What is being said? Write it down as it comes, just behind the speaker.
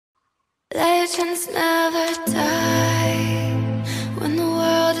Legends never die when the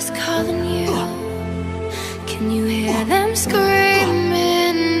world is calling you. Can you hear them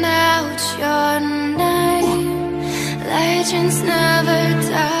screaming out your name? Legends never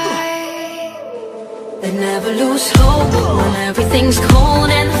die. They never lose hope when everything's cold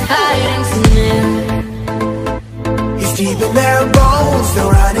and the fighting's near. It's deep in their bones,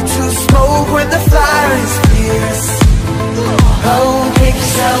 they'll run into smoke when the fire is fierce. Oh, pick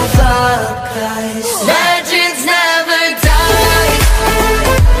yourself up, guys.